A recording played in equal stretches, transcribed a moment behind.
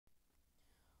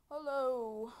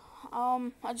Hello.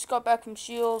 I just got back from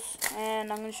Scheels, and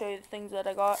I'm gonna show you the things that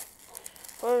I got.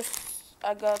 First,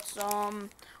 I got some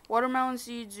watermelon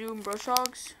seed Zoom brush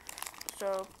hogs.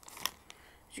 So,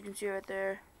 as you can see right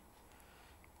there,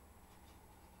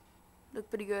 look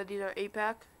pretty good. These are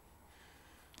 8-pack,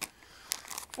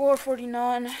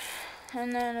 $4.49.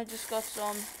 And then I just got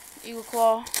some Eagle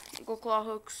Claw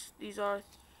hooks. These are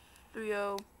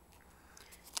 3.0.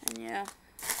 And yeah,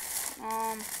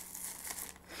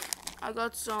 I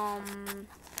got some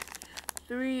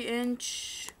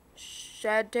 3-inch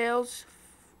shad tails.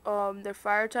 They're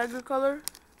fire tiger color,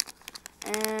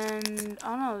 and I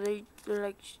don't know, they're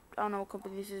like, I don't know what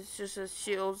company this is. It's just a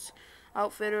Scheels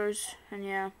Outfitters, and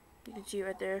yeah, you can see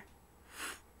right there.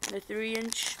 They're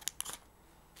 3-inch.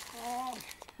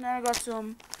 Then I got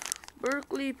some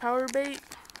Berkeley power bait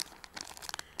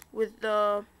with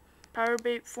the power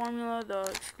bait formula, the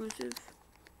exclusive.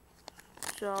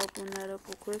 So I'll open that up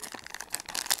real quick.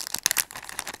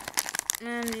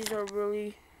 And these are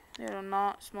really, they do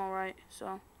not smell right, so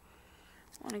I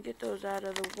want to get those out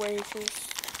of the way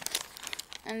first.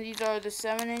 And these are the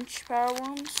 7-inch power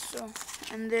worms, so,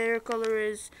 and their color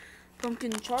is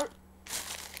pumpkin chart.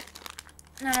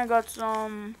 Then I got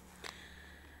some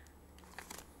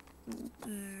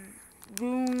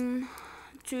Zoom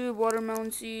tube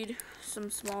watermelon seed, some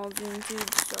small Zoom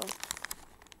tubes. So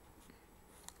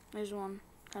there's one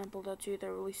kind of pulled out too.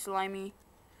 They're really slimy,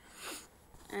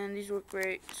 and these work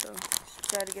great, so just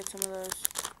decided to get some of those.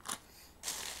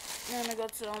 And I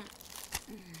got some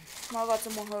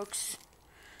more hooks.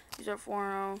 These are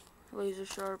 4.0 laser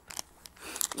sharp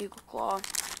Eagle Claw.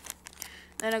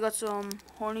 Then I got some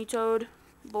horny toad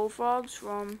bullfrogs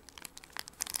from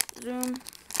Zoom.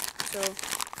 So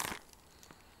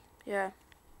yeah,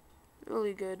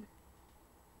 really good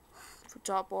for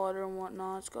top water and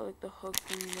whatnot. It's got like the hook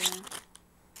thing there.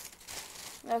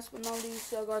 Last but not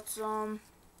least, I got some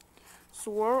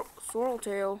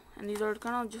swirltail, and these are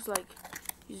kind of just like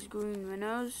these green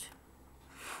minnows,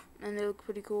 and they look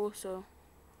pretty cool. So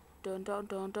dun dun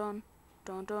dun dun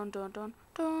dun dun dun dun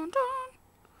dun dun.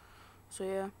 So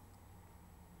yeah,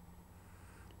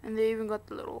 and they even got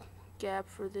the little gap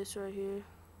for this right here.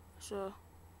 So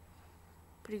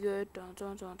pretty good. Dun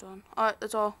dun dun dun. Alright,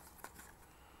 that's all.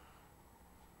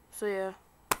 So yeah,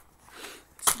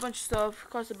 it's a bunch of stuff.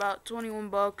 Cost about 21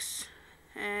 bucks.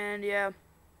 And yeah,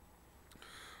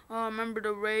 remember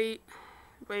to rate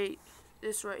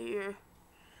this right here,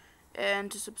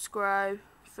 and to subscribe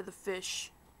for the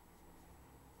fish.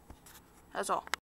 That's all.